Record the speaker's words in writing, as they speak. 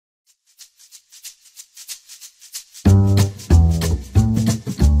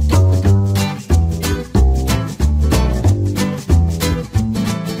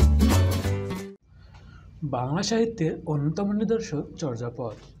বাংলা সাহিত্যের অন্যতম নিদর্শন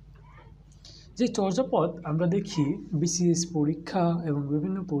চর্যাপদ। যে চর্যাপদ আমরা দেখি b.c.s পরীক্ষা এবং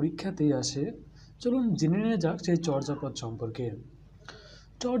বিভিন্ন পরীক্ষাতেই আসে। চলুন জেনে নেওয়া যাক সেই চর্যাপদ সম্পর্কে।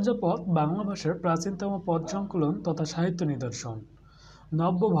 চর্যাপদ বাংলা ভাষার প্রাচীনতম পদ সংকলন তথা সাহিত্য নিদর্শন।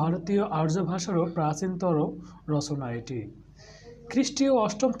 নব্য ভারতীয় আর্য ভাষারও প্রাচীনতর রচনা এটি। খ্রিস্টীয়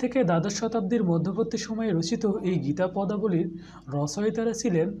অষ্টম থেকে দ্বাদশ শতাব্দীর মধ্যবর্তী সময়ে রচিত এই গীতা পদাবলীর রচয়িতারা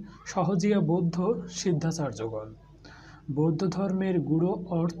ছিলেন সহজিয়া বৌদ্ধ সিদ্ধাচার্যগণ। বৌদ্ধ ধর্মের গূঢ়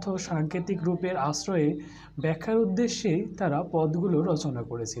অর্থ সাংকেতিক রূপের আশ্রয়ে ব্যাখ্যার উদ্দেশ্যেই তারা পদগুলো রচনা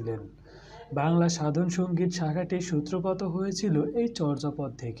করেছিলেন। বাংলা সাধন সঙ্গীত শাখাটি সূত্রপাত হয়েছিল এই চর্যাপদ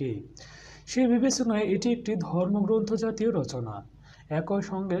থেকেই। সেই বিবেচনায় এটি একটি ধর্মগ্রন্থ জাতীয় রচনা। একই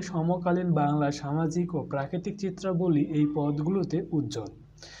সঙ্গে সমকালীন বাংলা সামাজিক ও প্রাকৃতিক চিত্রাবলী এই পদগুলোতে উজ্জ্বল।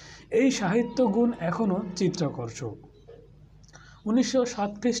 এই সাহিত্য গুণ এখনও চিত্তাকর্ষক।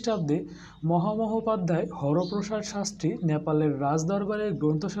 1907 খ্রিস্টাব্দে মহামহোপাধ্যায় হরপ্রসাদ শাস্ত্রী নেপালের রাজদরবারের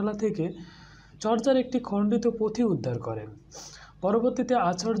গ্রন্থশালা থেকে চর্যার একটি খণ্ডিত পুঁথি উদ্ধার করেন। পরবর্তীতে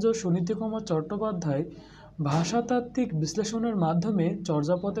আচার্য সুনীতিকুমার চট্টোপাধ্যায় ভাষাতাত্ত্বিক বিশ্লেষণের মাধ্যমে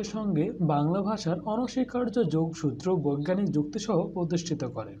চর্যাপদের সঙ্গে বাংলা ভাষার অনস্বীকার্য যোগসূত্র বৈজ্ঞানিক যুক্তিসহ প্রতিষ্ঠিত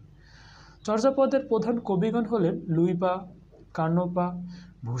করেন। চর্যাপদের প্রধান কবিগণ হলেন লুইপা, কান্নপা,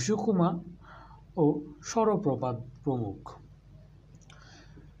 ভূষুকুমা ও শবরপ প্রমুখ।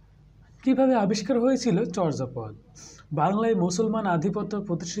 কিভাবে আবিষ্কার হয়েছিল চর্যাপদ? বাংলায় মুসলমান আধিপত্য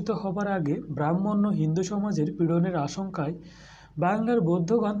প্রতিষ্ঠিত হবার আগে ব্রাহ্মণ্য হিন্দু সমাজের পীড়নের আশঙ্কায় বাংলার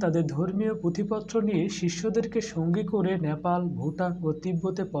বৌদ্ধগণ তাদের ধর্মীয় পুঁথিপত্র নিয়ে শিষ্যদেরকে সঙ্গী করে নেপাল, ভুটান ও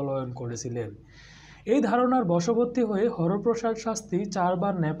তিব্বতে পলায়ন করেছিলেন। এই ধারণার বশবর্তী হয়ে হরপ্রসাদ শাস্ত্রী 4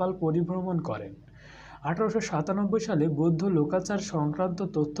 বার নেপাল পরিভ্রমণ করেন। 1897 সালে বৌদ্ধ লোকাচার সংক্রান্ত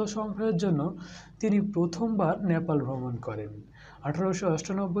তথ্য সংগ্রহের জন্য তিনি প্রথমবার নেপাল ভ্রমণ করেন।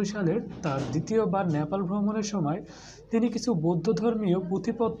 1898 সালের তার দ্বিতীয়বার নেপাল ভ্রমণের সময় তিনি কিছু বৌদ্ধ ধর্মীয়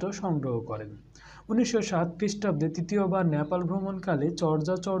পুঁথিপত্র সংগ্রহ করেন। 1907 খ্রিস্টাব্দে তৃতীয়বার নেপাল ভ্রমণকালে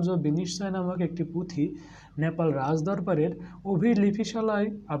চর্যাচর্য বিনিশ্চয় নামক একটি পুঁথি নেপাল রাজদরবারের অভিলিপিশালায়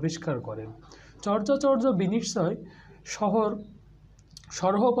আবিষ্কার করেন। চর্যাচর্য বিনিশ্চয়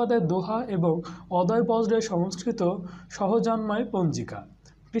সরহপদের দোহা এবং অদয় বজ্রের সংস্কৃত সহজন্ময় পঞ্জিকা,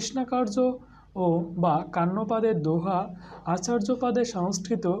 কৃষ্ণাকার্য ও বা কান্নপাদের দোহা, আচার্যপাদের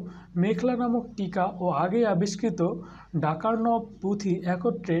সংস্কৃত মেখলা নামক টিকা ও আগে আবিষ্কৃত ডাকার্ণব পুঁথি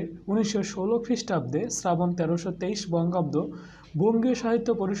একত্রে 1916 খ্রিস্টাব্দে শ্রাবণ 1323 বঙ্গাব্দ বঙ্গীয় সাহিত্য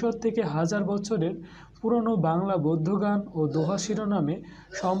পরিষদ থেকে 1000 বছরের পুরনো বাংলা বৌদ্ধগান ও দোহা শিরোনামে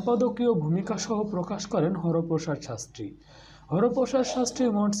সম্পাদকীয় ভূমিকাসহ প্রকাশ করেন হরপ্রসাদ শাস্ত্রী। হরপ্রসাদ শাস্ত্রী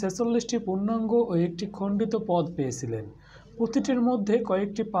মোট 46টি পূর্ণাঙ্গ ও একটি খণ্ডিত পদ পেয়েছিলেন। পুঁথিটির মধ্যে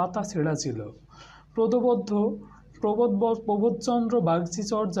কয়েকটি পাতা ছেঁড়া ছিল। প্রবোধচন্দ্র বাগচি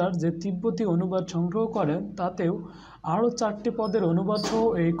চর্যার যে তিব্বতী অনুবাদ সংগ্রহ করেন তাতেও আরও 4টি পদের অনুবাদ সহ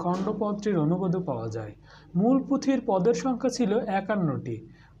এই খণ্ডপদটির অনুবাদও পাওয়া যায়। মূল পুঁথির পদের সংখ্যা ছিল 51টি।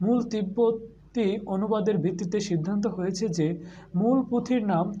 মূল তিব্বতী অনুবাদের ভিত্তিতে সিদ্ধান্ত হয়েছে যে মূল পুঁথির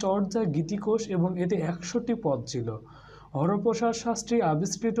নাম চর্যা গীতিকোষ এবং এতে 100টি পদ ছিল। হরপ্রসাদ শাস্ত্রী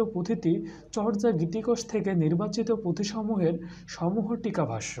আবিষ্কৃত পুঁথিটি চর্যা গীতিকোষ থেকে নির্বাচিত পুঁথিসমূহের সমূহ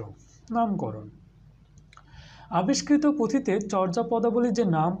টিকাভাষ্য। নামকরণ। আবিষ্কৃত পুঁথিতে চর্যা পদাবলীর যে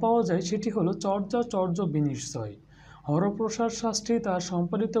নাম পাওয়া যায় সেটি হলো চর্যাচর্য বিনিশ্চয়। হরপ্রসাদ শাস্ত্রী তার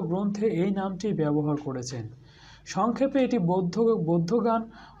সম্পাদিত গ্রন্থে এই নামটি ব্যবহার করেছেন। সংক্ষেপে এটি বৌদ্ধগান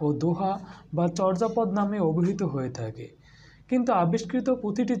ও দোহা বা চর্যাপদ নামে অভিহিত হয়ে থাকে। কিন্তু আবিষ্কৃত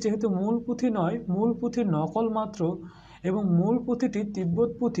পুঁথিটি যেহেতু মূল পুঁথি নয়, মূল পুঁথির নকল মাত্র, এবং মূল পুঁথিটি তিব্বত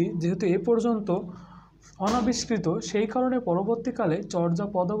পুঁথি যেহেতু এ পর্যন্ত অনাবিষ্কৃত, সেই কারণে পরবর্তীকালে চর্যা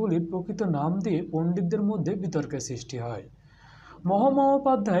পদাবলীর প্রকৃত নাম দিয়ে পণ্ডিতদের মধ্যে বিতর্কের সৃষ্টি হয়।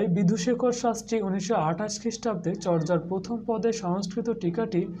 মহামহোপাধ্যায় বিধুশেখর শাস্ত্রী 1928 খ্রিস্টাব্দে চর্যার প্রথম পদের সংস্কৃত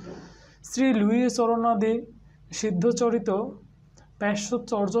টিকাটি শ্রী লুইয়ে চরণাদি সিদ্ধচরিত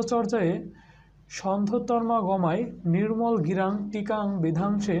চর্যাচর্যায়ে সন্ধতর্মাগমায় নির্মল গিরাং টিকাং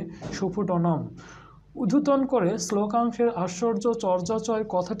বিধাংশে সুফুটনম উদ্ধৃতন করে শ্লোকাংশের আশ্চর্য চর্যাচয়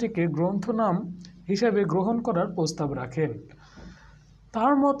কথাটিকে গ্রন্থনাম হিসেবে গ্রহণ করার প্রস্তাব রাখেন।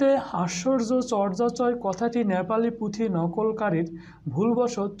 তার মতে আশ্চর্য চর্যাচয় কথাটি নেপালি পুঁথি নকলকারীর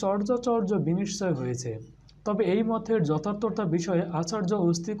ভুলবশত চর্যাচর্য বিনিশ্চয় হয়েছে। তবে এই মতের যথার্থতা বিষয়ে আচার্য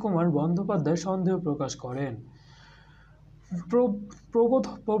অস্তিকুমার বন্দ্যোপাধ্যায় সন্দেহ প্রকাশ করেন।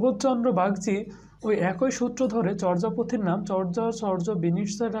 প্রবোধচন্দ্র বাগচি ওই একই সূত্র ধরে চর্যাপুঁথির নাম চর্যাচর্য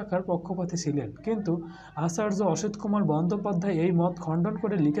বিনিশ্চয় রাখার পক্ষপাতী ছিলেন, কিন্তু আচার্য অসিত কুমার বন্দ্যোপাধ্যায় এই মত খণ্ডন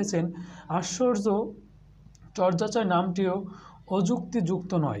করে লিখেছেন আশ্চর্য চর্যাচয় নামটিও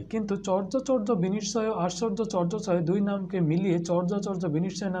অযুক্তিযুক্ত নয়, কিন্তু চর্যাচর্য বিনিশ্চয় ও আশ্চর্য চর্যাচয় দুই নামকে মিলিয়ে চর্যাচর্য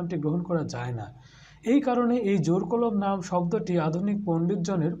বিনিশ্চয় নামটি গ্রহণ করা যায় না। এই কারণে এই জোরকলম নাম শব্দটি আধুনিক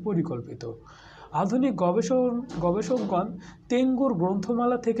পণ্ডিতজনের পরিকল্পিত। আধুনিক গবেষকগণ তেঙ্গুর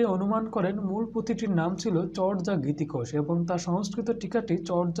গ্রন্থমালা থেকে অনুমান করেন মূল পুঁথিটির নাম ছিল চর্যা গীতিকোষ এবং তার সংস্কৃত টিকাটি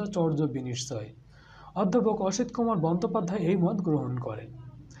চর্যা চর্য বিনিশ্চয়। অধ্যাপক অসিত কুমার বন্দ্যোপাধ্যায় এই মত গ্রহণ করেন।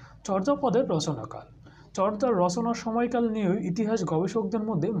 চর্যাপদের রচনাকাল। চর্যার রচনার সময়কাল নিয়েও ইতিহাস গবেষকদের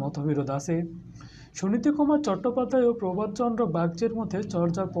মধ্যে মতবিরোধ আছে। সুনীতি কুমার চট্টোপাধ্যায় ও প্রভাতচন্দ্র বাগচির মধ্যে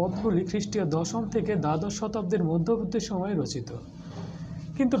চর্যার পদগুলি খ্রিস্টীয় 10ম থেকে দ্বাদশ শতাব্দীর মধ্যবর্তী সময়ে রচিত,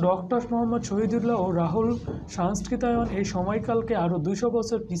 কিন্তু ডক্টর মোহাম্মদ শহীদুল্লাহ ও রাহুল সংস্কৃতায়ন এই সময়কালকে আরও 200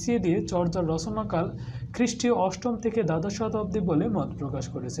 বছর পিছিয়ে দিয়ে চর্যার রচনাকাল খ্রিস্টীয় 8ম থেকে দ্বাদশ শতাব্দী বলে মত প্রকাশ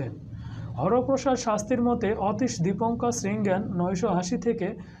করেছেন। হরপ্রসাদ শাস্ত্রীর মতে অতীশ দীপঙ্কর শৃঙ্গান 980 থেকে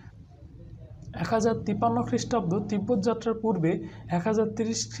 1053 খ্রিস্টাব্দ, তিব্বত যাত্রার পূর্বে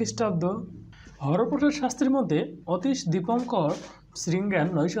 1030 খ্রিস্টাব্দ। হরপ্রসাদ শাস্ত্রীর মতে অতীশ দীপঙ্কর শৃঙ্গান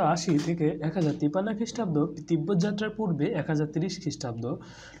 980 থেকে 1053 খ্রিস্টাব্দ, তিব্বত যাত্রার পূর্বে 1030 খ্রিস্টাব্দ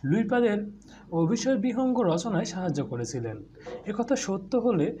লুইপাদের অভিষয় বিহঙ্গ রচনায় সাহায্য করেছিলেন। একথা সত্য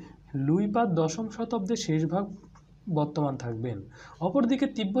হলে লুইপাদ 10ম শতাব্দীর শেষ ভাগ বর্তমান থাকবেন। অপরদিকে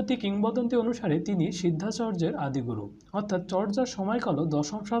তিব্বতী কিংবদন্তি অনুসারে তিনি সিদ্ধাচার্যের আদিগুরু, অর্থাৎ চর্যার সময়কালও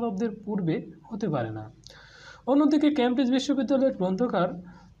 10ম শতাব্দীর পূর্বে হতে পারে না। অন্যদিকে কেমব্রিজ বিশ্ববিদ্যালয়ের গ্রন্থকার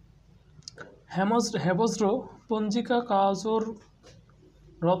হেবজ্র পঞ্জিকা কাজর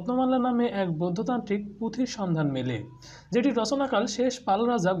রত্নমালা নামে এক বৌদ্ধতান্ত্রিক পুঁথির সন্ধান মেলে, যেটি রচনাকাল শেষ পাল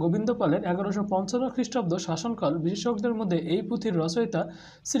রাজা গোবিন্দ পালের 1155 খ্রিস্টাব্দ শাসনকাল। বিশেষজ্ঞদের মধ্যে এই পুঁথির রচয়িতা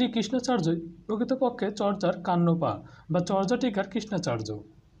শ্রী কৃষ্ণাচার্য প্রকৃতপক্ষে চর্যার কান্যপা বা চর্যাটিকার কৃষ্ণাচার্য।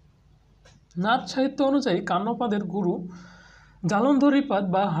 নাথ সাহিত্য অনুযায়ী কান্যপাদের গুরু জালন্ধরিপাদ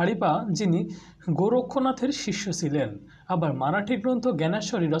বা হাড়িপা, যিনি গোরক্ষনাথের শিষ্য ছিলেন। আবার মারাঠি গ্রন্থ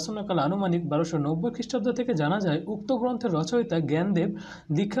জ্ঞানেশ্বরী রচনাকাল আনুমানিক 1290 খ্রিস্টাব্দ থেকে জানা যায় উক্ত গ্রন্থের রচয়িতা জ্ঞানদেব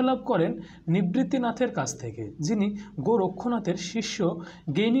দীক্ষালাভ করেন নিবৃত্তিনাথের কাছ থেকে, যিনি গোরক্ষনাথের শিষ্য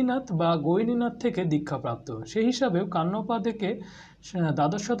গেইনীনাথ বা গৈনীনাথ থেকে দীক্ষাপ্রাপ্ত। সেই হিসাবেও কান্যপাদেকে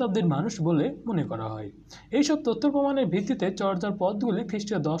দ্বাদশ শতাব্দীর মানুষ বলে মনে করা হয়। এইসব তথ্য প্রমাণের ভিত্তিতে চর্যার পদগুলি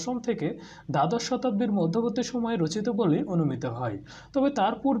খ্রিস্টীয় 10ম থেকে দ্বাদশ শতাব্দীর মধ্যবর্তী সময়ে রচিত বলে অনুমিত হয়। তবে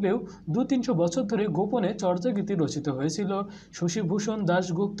তার পূর্বেও 200-300 বছর ধরে গোপনে চর্যাগীতি রচিত হয়েছিল। শশীভূষণ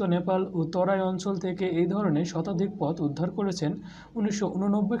দাশগুপ্ত নেপাল ও তরাই অঞ্চল থেকে এই ধরনের শতাধিক পদ উদ্ধার করেছেন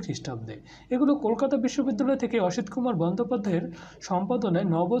 1989 খ্রিস্টাব্দে। এগুলো কলকাতা বিশ্ববিদ্যালয় থেকে অসিত কুমার বন্দ্যোপাধ্যায়ের সম্পাদনায়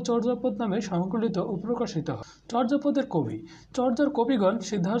নবচর্যাপদ নামে সংকলিত ও প্রকাশিত হয়। চর্যাপদের কবি। চর্যার কবিগণ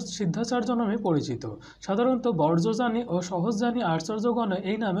সিদ্ধাচার্য নামে পরিচিত। সাধারণত বর্জযানী ও সহজযানী আচার্যগণ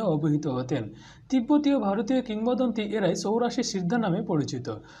এই নামে অভিহিত হতেন। তিব্বতী ও ভারতীয় কিংবদন্তি এরাই 84 সিদ্ধা নামে পরিচিত।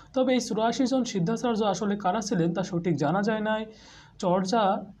 তবে এই 84 জন সিদ্ধাচার্য আসলে কারা ছিলেন তা সঠিক জানা যায় নাই।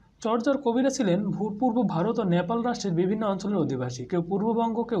 চর্যার কবিরা ছিলেন পূর্ব ভারত ও নেপাল রাষ্ট্রের বিভিন্ন অঞ্চলের অধিবাসী। কেউ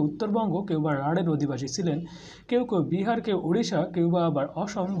পূর্ববঙ্গ, কেউ উত্তরবঙ্গ, কেউ বা রাঢ়ের অধিবাসী ছিলেন, কেউ কেউ বিহার, কেউ ওড়িশা, কেউ বা আবার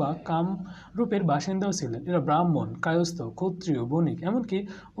অসম বা কামরূপের বাসিন্দাও ছিলেন। এরা ব্রাহ্মণ, কায়স্থ, ক্ষত্রিয়, বণিক, এমনকি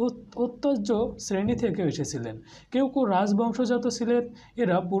অত্যজ শ্রেণী থেকে এসেছিলেন। কেউ কেউ রাজবংশজাত ছিলেন।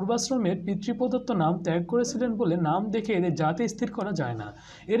 এরা পূর্বাশ্রমের পিতৃপ্রদত্ত নাম ত্যাগ করেছিলেন বলে নাম দেখে এদের জাতি স্থির করা যায় না।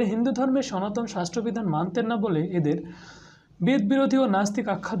 এরা হিন্দু ধর্মের সনাতন শাস্ত্রবিধান মানতেন না বলে এদের বেদ বিরোধী ও নাস্তিক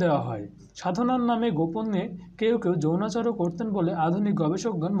আখ্যা দেওয়া হয়। সাধনার নামে গোপনে কেউ কেউ যৌনাচারও করতেন বলে আধুনিক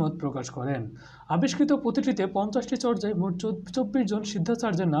গবেষকগণ মত প্রকাশ করেন। আবিষ্কৃত পুঁথিটিতে 50টি চর্যায় মোট 24 জন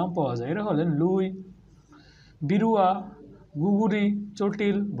সিদ্ধাচার্যের নাম পাওয়া যায়। এরা হলেন লুই, বিরুয়া, গুগুরি,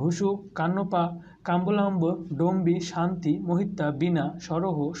 চটিল, ভুসুক, কান্যপা, কাম্বলাম্ব, ডম্বি, শান্তি, মোহিতা, বীণা,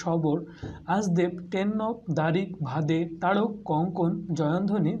 সরহ, শবর, আজদেব, টেন্নব, দারিক, ভাদে, তাড়ক, কঙ্কন,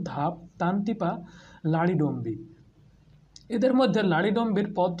 জয়ন্ধনী, ধাপ, তান্তিপা, লাড়িডম্বি। এদের মধ্যে লাড়িডম্বির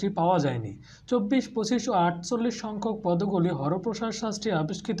পদটি পাওয়া যায়নি। 24, 25 ও 48 সংখ্যক পদগুলি হরপ্রসাদ শাস্ত্রী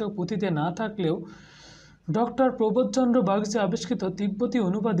আবিষ্কৃত পুঁথিতে না থাকলেও ডক্টর প্রবোধচন্দ্র বাগচি আবিষ্কৃত তিব্বতী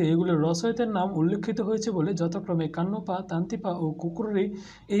অনুবাদে এগুলোর রচয়িতার নাম উল্লেখিত হয়েছে বলে যথাক্রমে কান্যপা, তান্তিপা ও কুকুরি।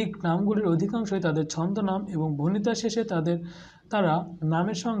 এই নামগুলির অধিকাংশই তাদের ছন্দ নাম এবং ভণিতা শেষে তারা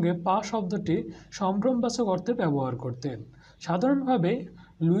নামের সঙ্গে পা শব্দটি সম্ভ্রমবাচক অর্থে ব্যবহার করতেন। সাধারণভাবে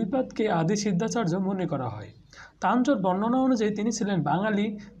লুইপাদকে আদি সিদ্ধাচার্য মনে করা হয়। তাঞ্জোর বর্ণনা অনুযায়ী তিনি ছিলেন বাঙালি।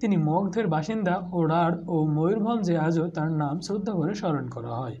 তিনি মগধের বাসিন্দা ও রাঢ় ও ময়ূরভঞ্জে আজও তার নাম শ্রদ্ধা করে স্মরণ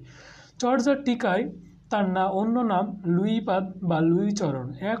করা হয়। চর্যার টিকায় তার অন্য নাম লুইপাদ বা লুইচরণ।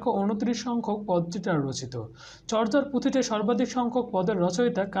 1 ও 29 সংখ্যক পদটিটা রচিত। চর্যার পুঁথিতে সর্বাধিক সংখ্যক পদের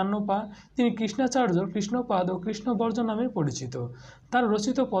রচয়িতা কান্যপা। তিনি কৃষ্ণাচার্য, কৃষ্ণপাদ ও কৃষ্ণবর্জ নামে পরিচিত। তার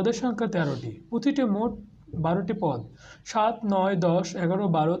রচিত পদের সংখ্যা 13টি। পুঁথিতে মোট 12টি পদ 7, 9, 10, 11,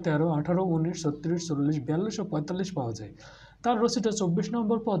 12, 13, 18, 19, 36, 40, 42 ও 45 পাওয়া যায়। তার রচিত 24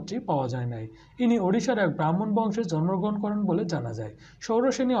 নম্বর পদটি পাওয়া যায় নাই। ইনি ওড়িশার এক ব্রাহ্মণ বংশে জন্মগ্রহণ করেন বলে জানা যায়।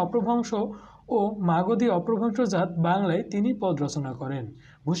 সৌরসেনী অপ্রভ্রংশ ও মাগধী অপ্রভ্রংশ জাত বাংলায় তিনি পদ রচনা করেন।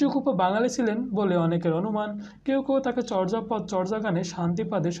 ভূষিকুপ্প বাঙালি ছিলেন বলে অনেকের অনুমান। কেউ কেউ তাকে চর্যাপদ চর্যাগানে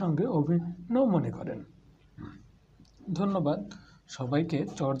শান্তিপাদের সঙ্গে অভিন্ন মনে করেন। ধন্যবাদ সবাইকে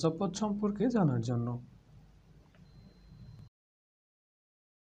চর্যাপদ সম্পর্কে জানার জন্য।